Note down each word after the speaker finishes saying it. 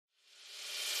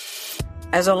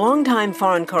As a longtime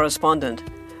foreign correspondent,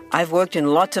 I've worked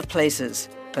in lots of places,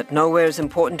 but nowhere as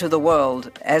important to the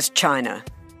world as China.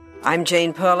 I'm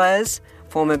Jane Perlez,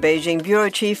 former Beijing bureau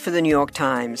chief for the New York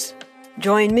Times.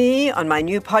 Join me on my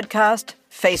new podcast,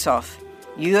 Face Off,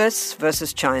 US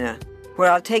versus China, where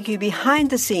I'll take you behind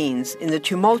the scenes in the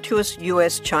tumultuous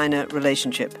US-China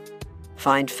relationship.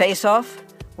 Find Face Off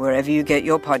wherever you get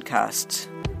your podcasts.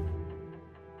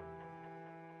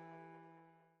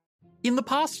 In the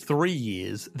past 3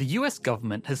 years, the US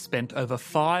government has spent over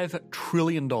 $5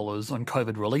 trillion on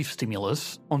COVID relief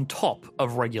stimulus on top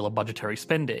of regular budgetary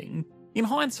spending. In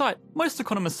hindsight, most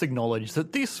economists acknowledge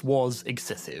that this was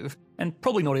excessive and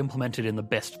probably not implemented in the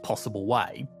best possible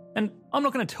way. And I'm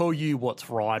not going to tell you what's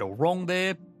right or wrong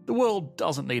there. The world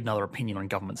doesn't need another opinion on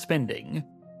government spending.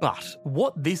 But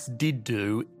what this did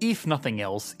do, if nothing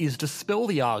else, is dispel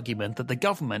the argument that the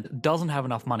government doesn't have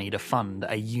enough money to fund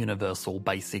a universal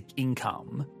basic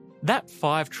income. That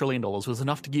 $5 trillion was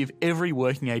enough to give every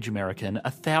working-age American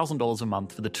 $1,000 a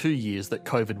month for the 2 years that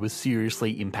COVID was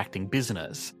seriously impacting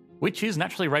business, which is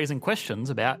naturally raising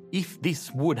questions about if this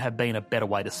would have been a better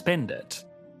way to spend it.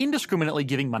 Indiscriminately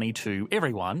giving money to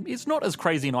everyone is not as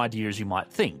crazy an idea as you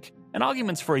might think, and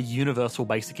arguments for a universal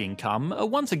basic income are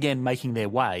once again making their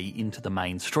way into the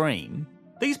mainstream.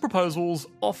 These proposals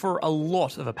offer a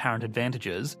lot of apparent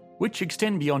advantages, which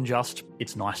extend beyond just,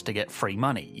 it's nice to get free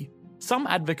money. Some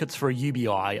advocates for a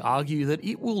UBI argue that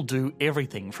it will do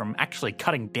everything from actually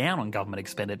cutting down on government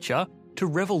expenditure to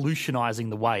revolutionising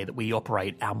the way that we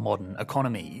operate our modern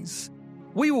economies.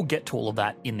 We will get to all of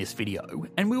that in this video,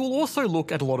 and we will also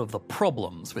look at a lot of the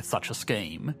problems with such a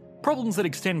scheme. Problems that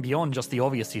extend beyond just the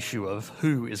obvious issue of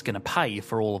who is going to pay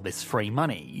for all of this free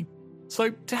money.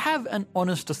 So, to have an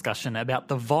honest discussion about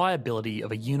the viability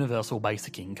of a universal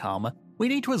basic income, we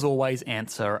need to, as always,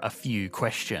 answer a few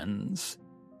questions.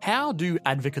 How do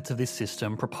advocates of this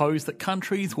system propose that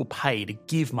countries will pay to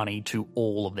give money to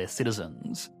all of their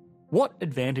citizens? What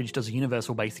advantage does a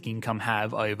universal basic income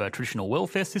have over traditional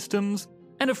welfare systems?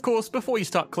 And of course, before you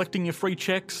start collecting your free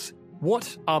checks,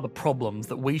 what are the problems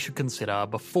that we should consider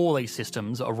before these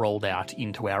systems are rolled out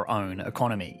into our own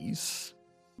economies?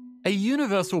 A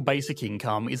universal basic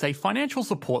income is a financial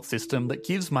support system that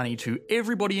gives money to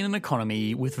everybody in an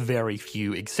economy with very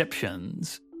few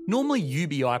exceptions. Normally,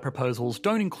 UBI proposals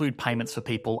don't include payments for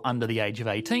people under the age of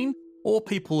 18 or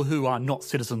people who are not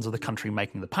citizens of the country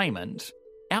making the payment.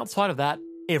 Outside of that,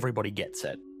 everybody gets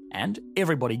it. And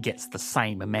everybody gets the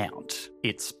same amount.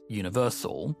 It's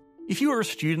universal. If you are a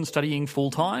student studying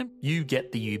full-time, you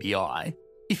get the UBI.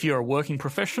 If you're a working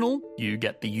professional, you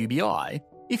get the UBI.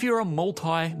 If you're a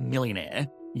multi-millionaire,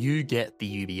 you get the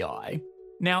UBI.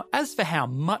 Now, as for how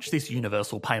much this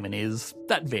universal payment is,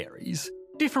 that varies.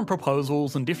 Different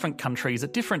proposals and different countries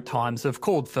at different times have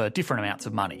called for different amounts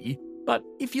of money. But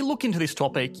if you look into this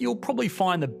topic, you'll probably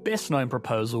find the best-known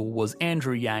proposal was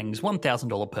Andrew Yang's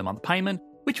 $1,000 per month payment,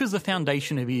 which was the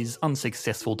foundation of his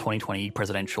unsuccessful 2020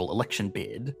 presidential election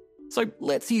bid. So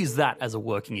let's use that as a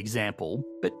working example,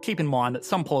 but keep in mind that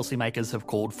some policymakers have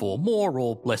called for more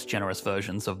or less generous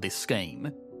versions of this scheme.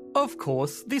 Of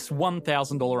course, this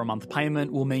 $1,000 a month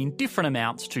payment will mean different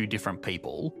amounts to different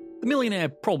people. The millionaire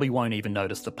probably won't even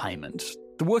notice the payment.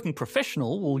 The working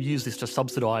professional will use this to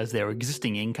subsidise their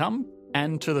existing income,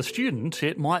 and to the student,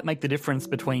 it might make the difference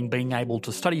between being able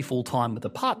to study full-time with a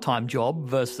part-time job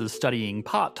versus studying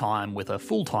part-time with a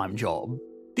full-time job.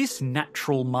 This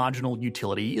natural marginal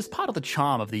utility is part of the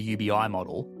charm of the UBI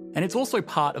model, and it's also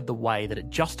part of the way that it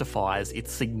justifies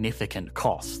its significant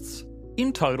costs.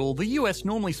 In total, the US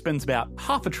normally spends about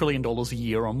 $500 billion a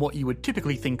year on what you would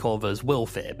typically think of as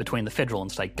welfare between the federal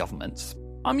and state governments.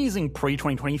 I'm using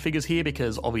pre-2020 figures here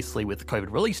because obviously with the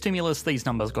COVID relief stimulus, these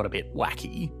numbers got a bit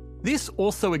wacky. This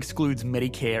also excludes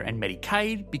Medicare and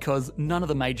Medicaid because none of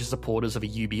the major supporters of a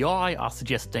UBI are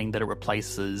suggesting that it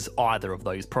replaces either of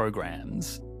those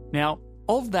programs. Now,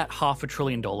 of that $500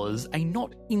 billion, a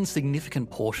not insignificant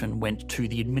portion went to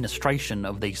the administration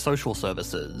of these social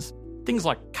services. Things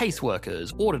like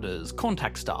caseworkers, auditors,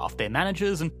 contact staff, their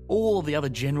managers, and all of the other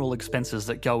general expenses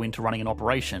that go into running an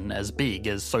operation as big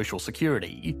as Social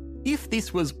Security. If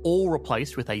this was all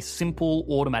replaced with a simple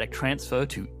automatic transfer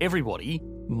to everybody,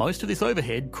 most of this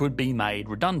overhead could be made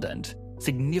redundant,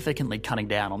 significantly cutting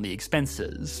down on the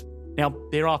expenses. Now,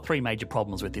 there are three major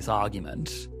problems with this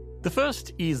argument. The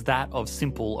first is that of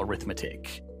simple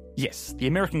arithmetic. Yes, the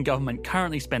American government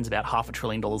currently spends about $500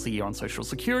 billion a year on Social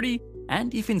Security,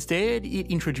 and if instead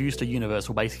it introduced a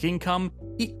universal basic income,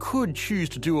 it could choose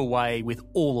to do away with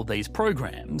all of these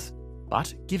programs.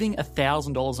 But giving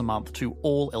 $1,000 a month to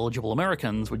all eligible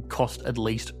Americans would cost at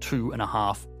least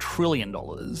 $2.5 trillion.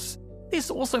 This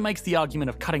also makes the argument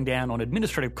of cutting down on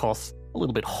administrative costs a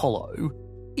little bit hollow.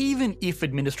 Even if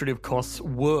administrative costs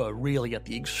were really at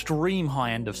the extreme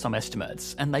high end of some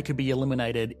estimates and they could be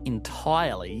eliminated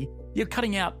entirely, you're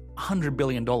cutting out $100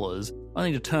 billion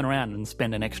only to turn around and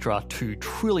spend an extra $2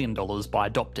 trillion by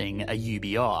adopting a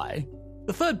UBI.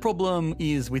 The third problem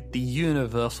is with the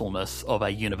universalness of a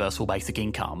universal basic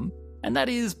income, and that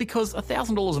is because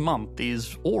 $1,000 a month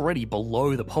is already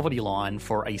below the poverty line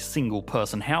for a single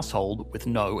person household with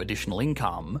no additional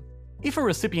income. If a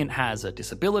recipient has a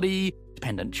disability,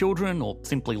 dependent children, or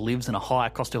simply lives in a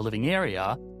higher cost of living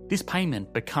area, this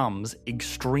payment becomes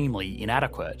extremely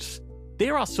inadequate.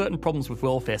 There are certain problems with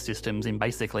welfare systems in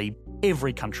basically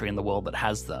every country in the world that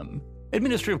has them.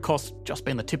 Administrative costs just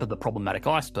being the tip of the problematic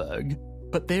iceberg.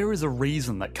 But there is a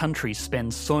reason that countries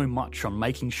spend so much on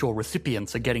making sure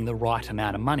recipients are getting the right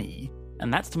amount of money,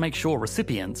 and that's to make sure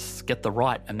recipients get the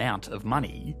right amount of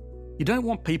money. You don't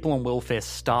want people on welfare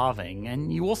starving,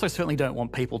 and you also certainly don't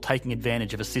want people taking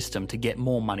advantage of a system to get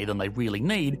more money than they really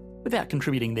need without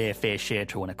contributing their fair share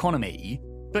to an economy.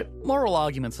 But moral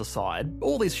arguments aside,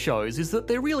 all this shows is that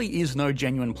there really is no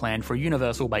genuine plan for a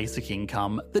universal basic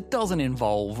income that doesn't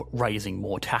involve raising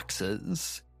more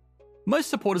taxes.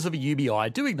 Most supporters of a UBI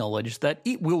do acknowledge that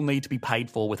it will need to be paid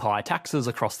for with higher taxes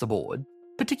across the board,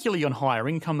 particularly on higher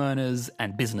income earners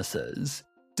and businesses.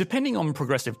 Depending on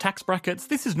progressive tax brackets,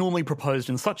 this is normally proposed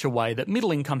in such a way that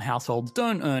middle-income households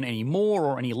don't earn any more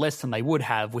or any less than they would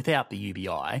have without the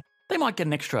UBI. They might get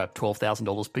an extra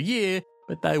 $12,000 per year,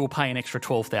 but they will pay an extra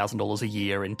 $12,000 a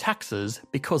year in taxes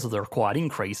because of the required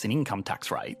increase in income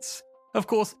tax rates. Of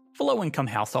course, for low-income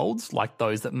households, like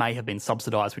those that may have been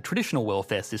subsidised with traditional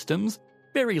welfare systems,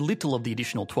 very little of the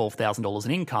additional $12,000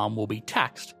 in income will be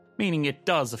taxed, meaning it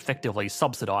does effectively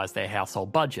subsidise their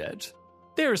household budget.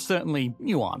 There is certainly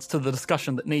nuance to the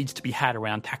discussion that needs to be had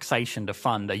around taxation to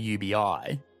fund a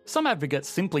UBI. Some advocates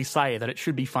simply say that it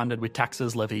should be funded with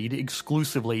taxes levied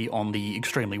exclusively on the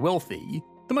extremely wealthy.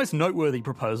 The most noteworthy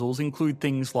proposals include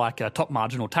things like a top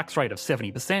marginal tax rate of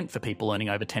 70% for people earning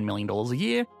over $10 million a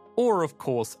year, or of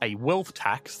course a wealth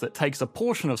tax that takes a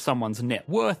portion of someone's net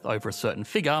worth over a certain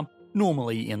figure,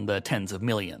 normally in the tens of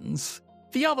millions.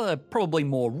 The other, probably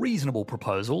more reasonable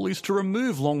proposal is to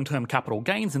remove long-term capital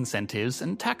gains incentives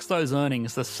and tax those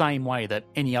earnings the same way that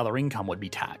any other income would be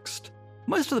taxed.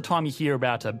 Most of the time you hear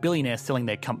about a billionaire selling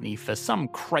their company for some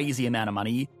crazy amount of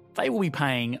money, they will be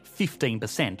paying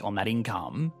 15% on that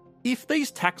income. If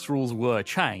these tax rules were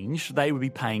changed, they would be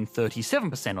paying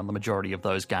 37% on the majority of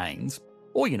those gains.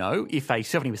 Or, if a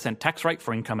 70% tax rate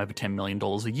for income over $10 million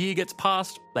a year gets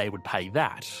passed, they would pay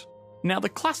that. Now, the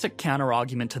classic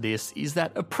counter-argument to this is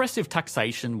that oppressive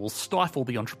taxation will stifle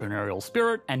the entrepreneurial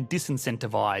spirit and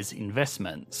disincentivise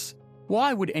investments.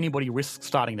 Why would anybody risk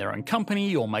starting their own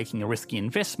company or making a risky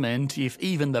investment if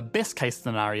even the best-case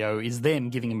scenario is them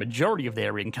giving a majority of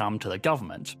their income to the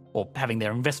government, or having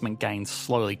their investment gains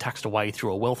slowly taxed away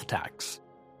through a wealth tax?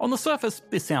 On the surface,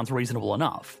 this sounds reasonable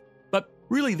enough.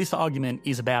 Really, this argument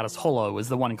is about as hollow as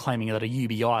the one claiming that a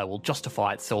UBI will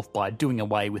justify itself by doing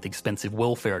away with expensive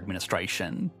welfare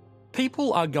administration.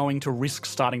 People are going to risk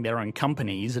starting their own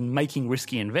companies and making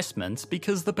risky investments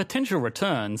because the potential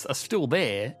returns are still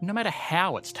there, no matter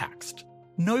how it's taxed.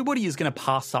 Nobody is going to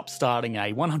pass up starting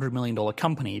a $100 million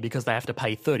company because they have to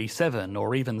pay $37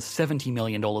 or even $70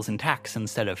 million in tax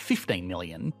instead of $15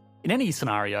 million. In any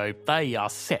scenario, they are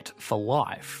set for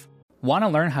life. Want to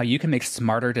learn how you can make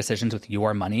smarter decisions with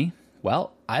your money?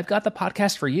 Well, I've got the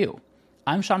podcast for you.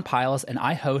 I'm Sean Piles, and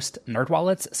I host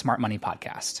NerdWallet's Smart Money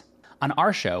Podcast. On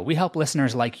our show, we help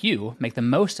listeners like you make the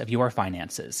most of your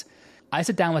finances. I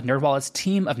sit down with NerdWallet's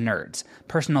team of nerds,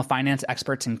 personal finance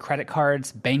experts in credit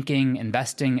cards, banking,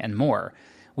 investing, and more.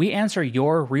 We answer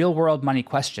your real-world money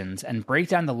questions and break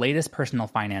down the latest personal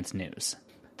finance news.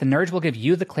 The nerds will give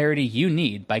you the clarity you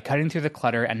need by cutting through the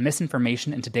clutter and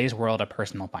misinformation in today's world of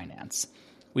personal finance.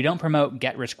 We don't promote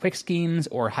get-rich-quick schemes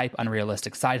or hype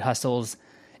unrealistic side hustles.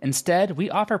 Instead,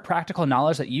 we offer practical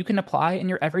knowledge that you can apply in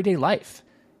your everyday life.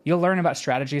 You'll learn about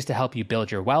strategies to help you build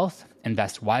your wealth,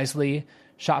 invest wisely,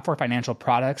 shop for financial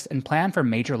products, and plan for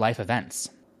major life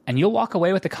events. And you'll walk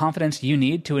away with the confidence you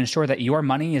need to ensure that your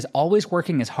money is always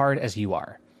working as hard as you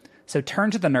are. So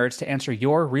turn to the nerds to answer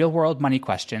your real-world money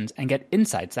questions and get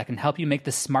insights that can help you make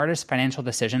the smartest financial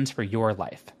decisions for your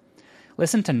life.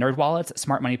 Listen to NerdWallet's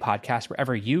Smart Money Podcast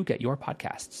wherever you get your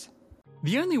podcasts.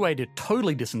 The only way to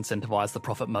totally disincentivize the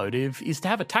profit motive is to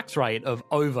have a tax rate of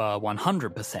over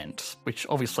 100%, which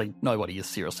obviously nobody is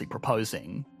seriously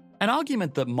proposing. An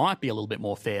argument that might be a little bit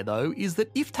more fair, though, is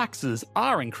that if taxes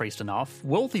are increased enough,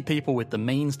 wealthy people with the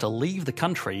means to leave the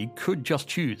country could just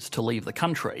choose to leave the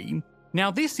country. Now,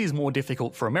 this is more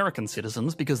difficult for American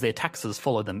citizens because their taxes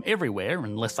follow them everywhere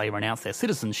unless they renounce their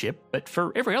citizenship, but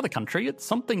for every other country, it's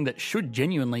something that should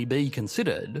genuinely be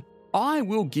considered. I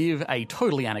will give a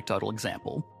totally anecdotal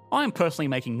example. I am personally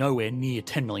making nowhere near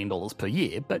 $10 million per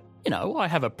year, but, I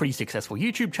have a pretty successful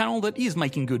YouTube channel that is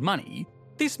making good money.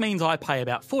 This means I pay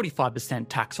about 45%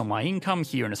 tax on my income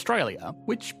here in Australia,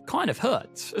 which kind of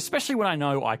hurts, especially when I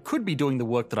know I could be doing the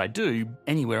work that I do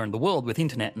anywhere in the world with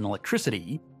internet and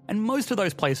electricity. And most of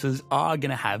those places are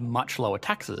going to have much lower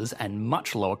taxes and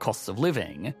much lower costs of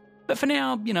living. But for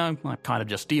now, I kind of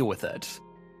just deal with it.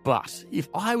 But if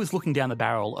I was looking down the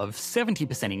barrel of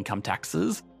 70% income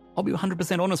taxes, I'll be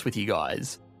 100% honest with you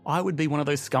guys, I would be one of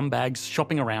those scumbags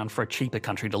shopping around for a cheaper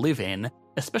country to live in,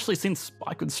 especially since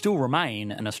I could still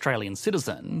remain an Australian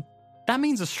citizen. That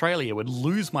means Australia would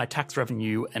lose my tax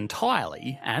revenue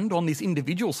entirely, and on this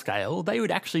individual scale, they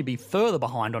would actually be further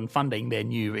behind on funding their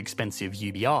new expensive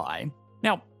UBI.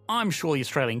 Now, I'm sure the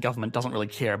Australian government doesn't really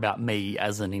care about me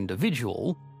as an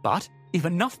individual, but if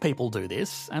enough people do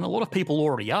this, and a lot of people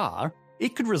already are,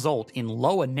 it could result in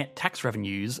lower net tax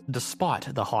revenues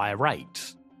despite the higher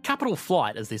rate. Capital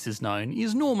flight, as this is known,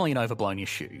 is normally an overblown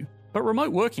issue, but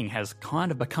remote working has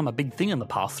kind of become a big thing in the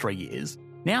past 3 years.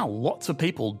 Now lots of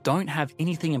people don't have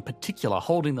anything in particular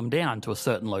holding them down to a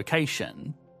certain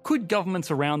location. Could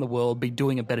governments around the world be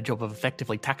doing a better job of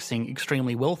effectively taxing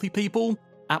extremely wealthy people?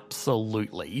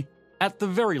 Absolutely. At the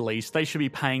very least, they should be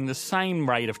paying the same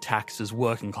rate of tax as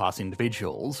working class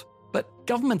individuals. But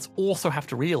governments also have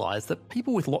to realise that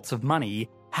people with lots of money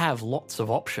have lots of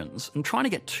options, and trying to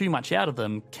get too much out of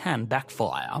them can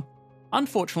backfire.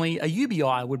 Unfortunately, a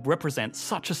UBI would represent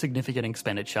such a significant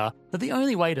expenditure that the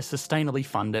only way to sustainably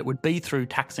fund it would be through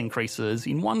tax increases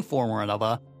in one form or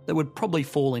another that would probably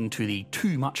fall into the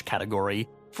too much category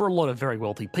for a lot of very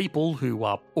wealthy people who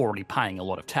are already paying a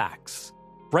lot of tax.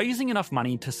 Raising enough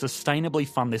money to sustainably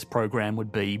fund this program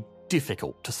would be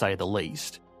difficult, to say the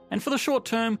least. And for the short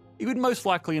term, it would most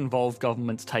likely involve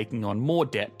governments taking on more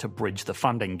debt to bridge the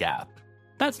funding gap.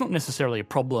 That's not necessarily a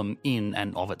problem in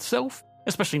and of itself,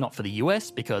 especially not for the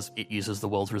US because it uses the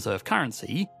world's reserve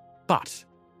currency, but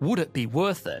would it be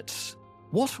worth it?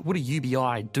 What would a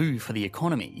UBI do for the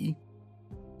economy?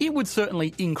 It would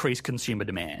certainly increase consumer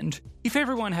demand. If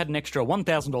everyone had an extra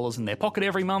 $1,000 in their pocket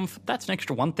every month, that's an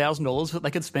extra $1,000 that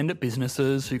they could spend at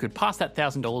businesses who could pass that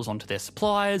 $1,000 on to their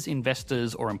suppliers,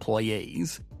 investors, or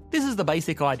employees. This is the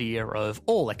basic idea of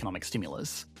all economic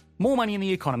stimulus. More money in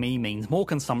the economy means more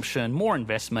consumption, more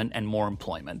investment, and more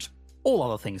employment. All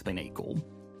other things being equal.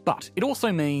 But it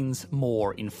also means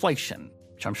more inflation,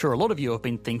 which I'm sure a lot of you have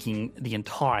been thinking the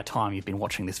entire time you've been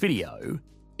watching this video.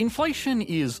 Inflation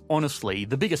is honestly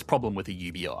the biggest problem with a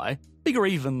UBI, bigger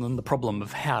even than the problem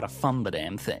of how to fund the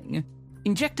damn thing.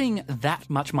 Injecting that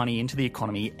much money into the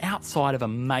economy outside of a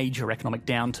major economic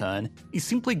downturn is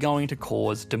simply going to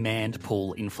cause demand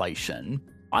pull inflation.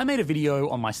 I made a video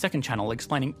on my second channel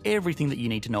explaining everything that you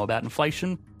need to know about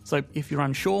inflation, so if you're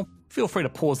unsure, feel free to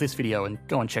pause this video and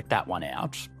go and check that one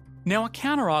out. Now, a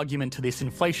counter-argument to this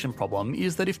inflation problem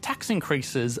is that if tax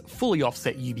increases fully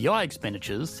offset UBI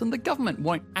expenditures, then the government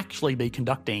won't actually be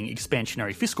conducting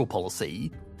expansionary fiscal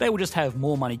policy. They will just have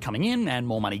more money coming in and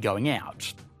more money going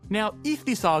out. Now, if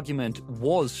this argument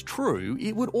was true,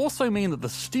 it would also mean that the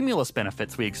stimulus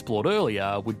benefits we explored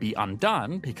earlier would be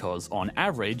undone because, on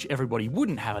average, everybody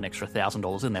wouldn't have an extra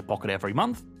 $1,000 in their pocket every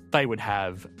month. They would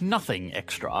have nothing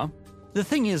extra. The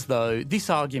thing is, though, this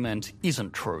argument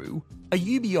isn't true. A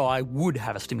UBI would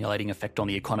have a stimulating effect on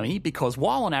the economy because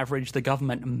while on average the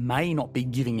government may not be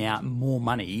giving out more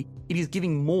money, it is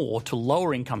giving more to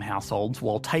lower income households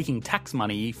while taking tax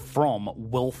money from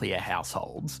wealthier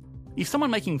households. If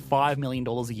someone making $5 million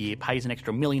a year pays an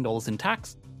extra $1 million in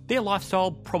tax, their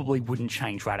lifestyle probably wouldn't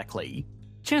change radically.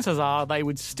 Chances are they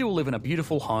would still live in a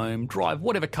beautiful home, drive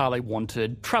whatever car they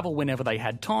wanted, travel whenever they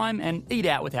had time, and eat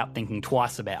out without thinking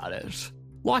twice about it.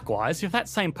 Likewise, if that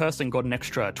same person got an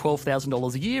extra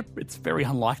 $12,000 a year, it's very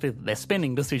unlikely that their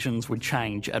spending decisions would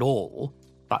change at all.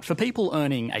 But for people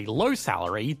earning a low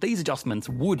salary, these adjustments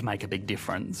would make a big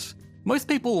difference. Most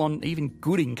people on even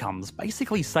good incomes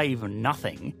basically save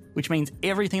nothing, which means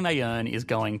everything they earn is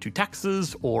going to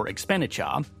taxes or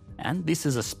expenditure, and this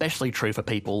is especially true for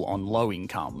people on low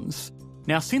incomes.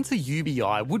 Now, since a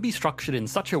UBI would be structured in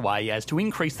such a way as to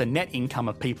increase the net income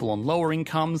of people on lower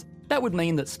incomes, that would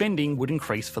mean that spending would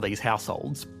increase for these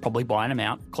households, probably by an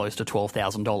amount close to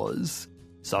 $12,000.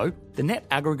 So, the net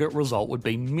aggregate result would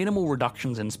be minimal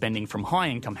reductions in spending from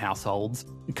high-income households,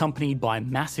 accompanied by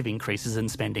massive increases in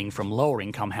spending from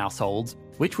lower-income households,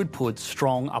 which would put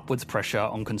strong upwards pressure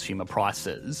on consumer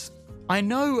prices. I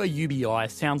know a UBI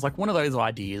sounds like one of those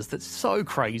ideas that's so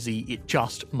crazy it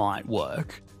just might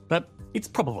work, but it's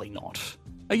probably not.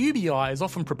 A UBI is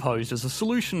often proposed as a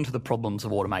solution to the problems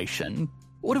of automation.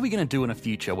 What are we going to do in a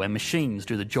future where machines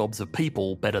do the jobs of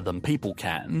people better than people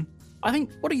can? I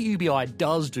think what a UBI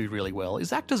does do really well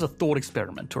is act as a thought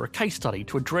experiment or a case study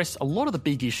to address a lot of the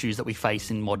big issues that we face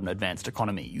in modern advanced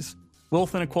economies.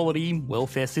 Wealth inequality,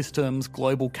 welfare systems,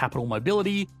 global capital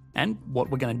mobility, and what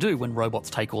we're going to do when robots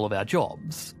take all of our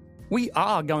jobs. We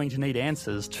are going to need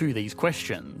answers to these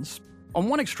questions. On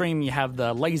one extreme, you have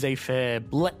the laissez-faire,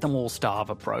 let them all starve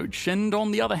approach, and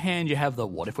on the other hand, you have the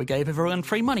what if we gave everyone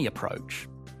free money approach.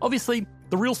 Obviously,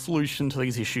 the real solution to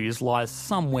these issues lies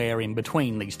somewhere in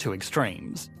between these two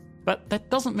extremes. But that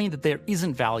doesn't mean that there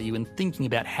isn't value in thinking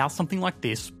about how something like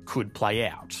this could play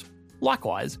out.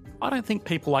 Likewise, I don't think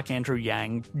people like Andrew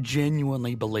Yang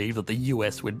genuinely believe that the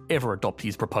US would ever adopt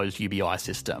his proposed UBI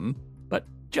system, but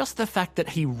just the fact that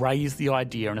he raised the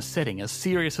idea in a setting as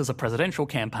serious as a presidential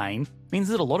campaign means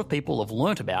that a lot of people have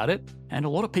learnt about it, and a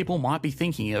lot of people might be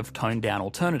thinking of toned-down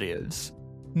alternatives.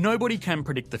 Nobody can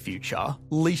predict the future,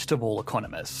 least of all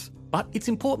economists, but it's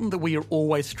important that we are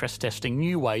always stress-testing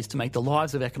new ways to make the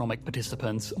lives of economic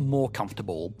participants more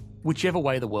comfortable, whichever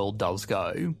way the world does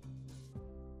go.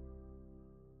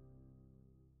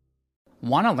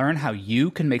 Want to learn how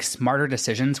you can make smarter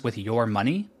decisions with your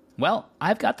money? Well,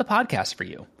 I've got the podcast for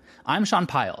you. I'm Sean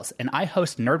Piles, and I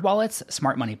host NerdWallet's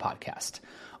Smart Money Podcast.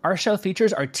 Our show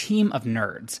features our team of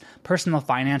nerds, personal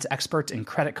finance experts in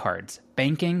credit cards,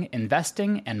 banking,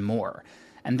 investing, and more.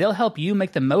 And they'll help you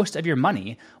make the most of your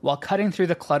money while cutting through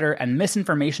the clutter and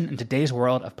misinformation in today's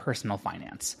world of personal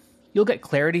finance. You'll get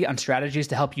clarity on strategies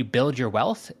to help you build your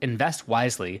wealth, invest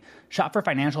wisely, shop for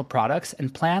financial products,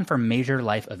 and plan for major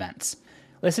life events.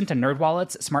 Listen to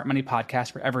NerdWallet's Smart Money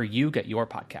Podcast wherever you get your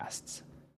podcasts.